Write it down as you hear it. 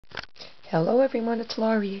Hello everyone, it's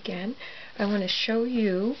Laurie again. I want to show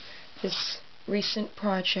you this recent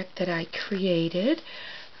project that I created.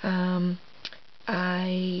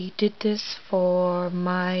 I did this for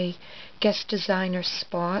my guest designer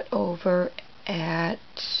spot over at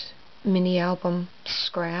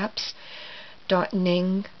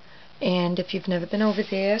MiniAlbumScraps.ning, and if you've never been over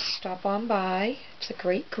there, stop on by. It's a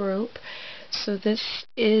great group. So this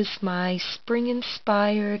is my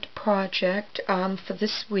spring-inspired project for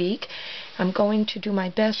this week. I'm going to do my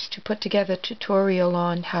best to put together a tutorial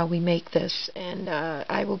on how we make this, and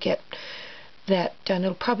I will get that done.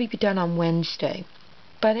 It'll probably be done on Wednesday.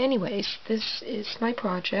 But anyways, this is my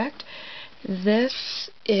project. This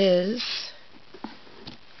is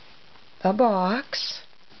the box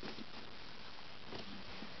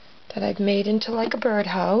that I've made into like a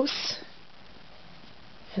birdhouse.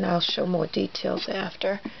 And I'll show more details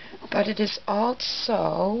after. But it is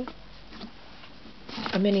also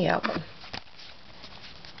a mini album.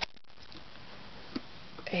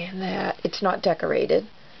 And that it's not decorated.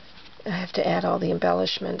 I have to add all the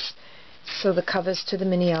embellishments. So the covers to the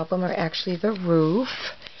mini album are actually the roof.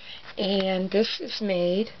 And this is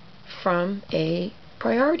made from a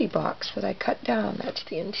priority box that I cut down. That's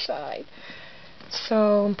the inside.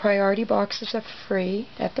 So priority boxes are free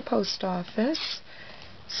at the post office.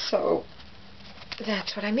 So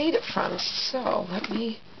that's what I made it from. So let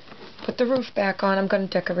me put the roof back on. I'm going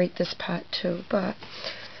to decorate this part too, but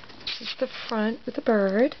this is the front with the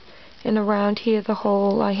bird, and around here the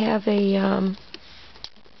whole, I have a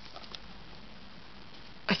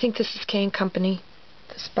I think this is Cane Company,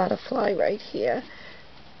 this butterfly right here,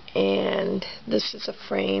 and this is a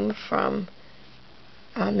frame from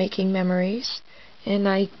Making Memories, and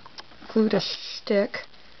I glued a stick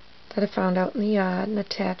that I found out in the yard and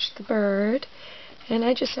attached the bird. And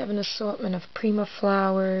I just have an assortment of prima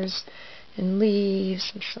flowers and leaves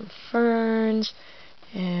and some ferns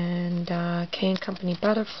and Cane Company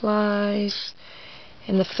butterflies.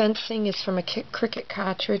 And the fencing is from a cricket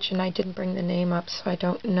cartridge, and I didn't bring the name up, so I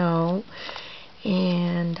don't know.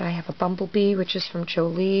 And I have a bumblebee, which is from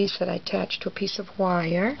Jolie's, that I attached to a piece of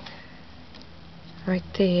wire right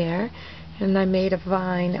there. And I made a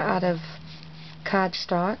vine out of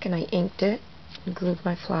cardstock, and I inked it and glued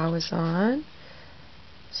my flowers on.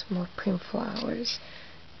 Some more prima flowers.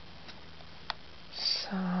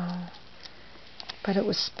 So, but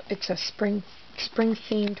it's a spring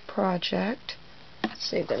themed project. Let's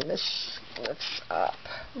see, then this lifts up.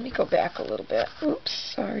 Let me go back a little bit. Oops,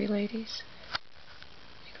 sorry ladies.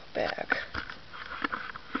 Let me go back.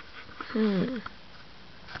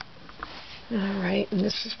 Alright, and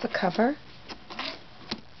this is the cover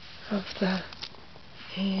of the,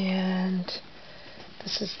 and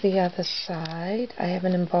this is the other side. I have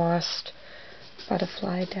an embossed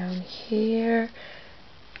butterfly down here,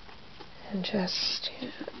 and just,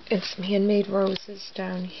 it's handmade roses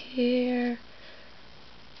down here,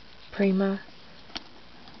 prima,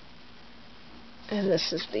 and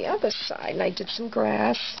this is the other side. And I did some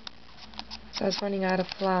grass, so I was running out of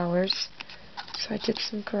flowers, so I did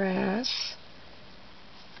some grass.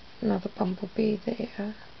 Another bumblebee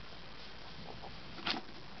there.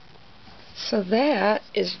 So that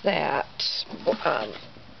is that,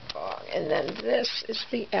 and then this is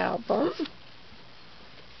the album,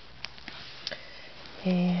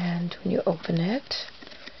 and when you open it,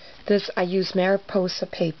 this, I use Mariposa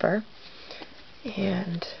paper,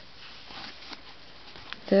 and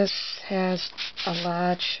this has a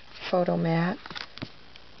large photo mat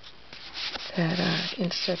that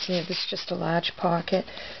inserts in here. This is just a large pocket.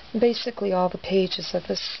 Basically all the pages are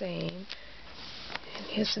the same. And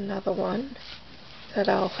here's another one that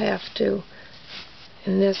I'll have to,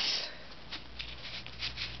 and this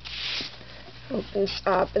opens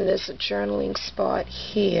up, and there's a journaling spot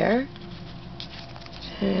here,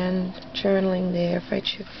 and journaling there if I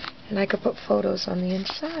choose, and I could put photos on the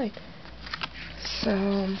inside. So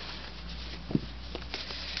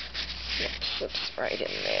it slips right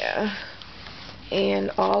in there.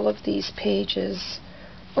 And all of these pages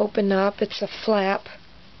open up. It's a flap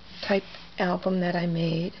type album that I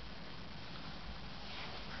made.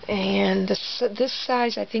 And this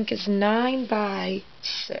size, I think, is 9 by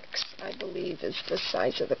 6, I believe, is the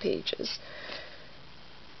size of the pages.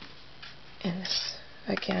 And this,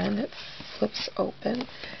 again, it flips open.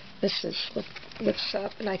 This is lifts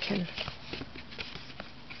up, and I can,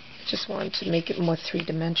 just wanted to make it more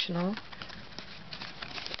three-dimensional.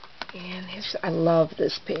 And here's, I love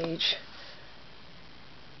this page.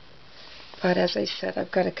 But as I said,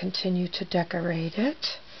 I've got to continue to decorate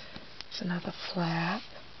it. It's another flap.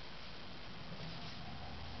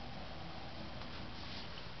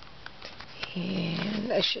 And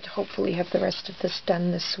And I should hopefully have the rest of this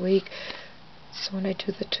done this week. So when I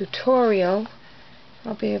do the tutorial,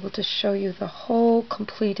 I'll be able to show you the whole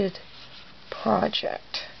completed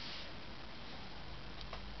project.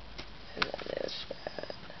 And then there's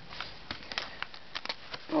that.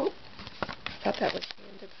 Oh, I thought that was the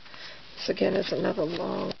end of this. Again is another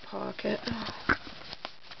long pocket.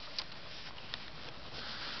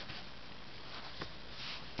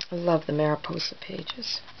 I love the Mariposa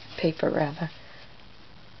paper rather.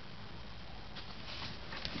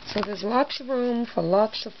 So there's lots of room for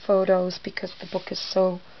lots of photos because the book is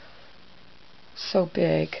so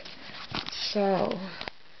big. So,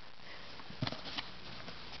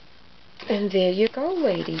 and there you go,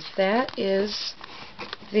 ladies. That is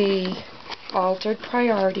the altered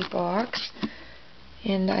priority box.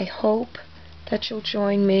 And I hope that you'll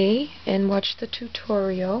join me and watch the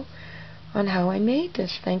tutorial on how I made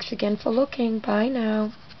this. Thanks again for looking. Bye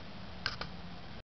now.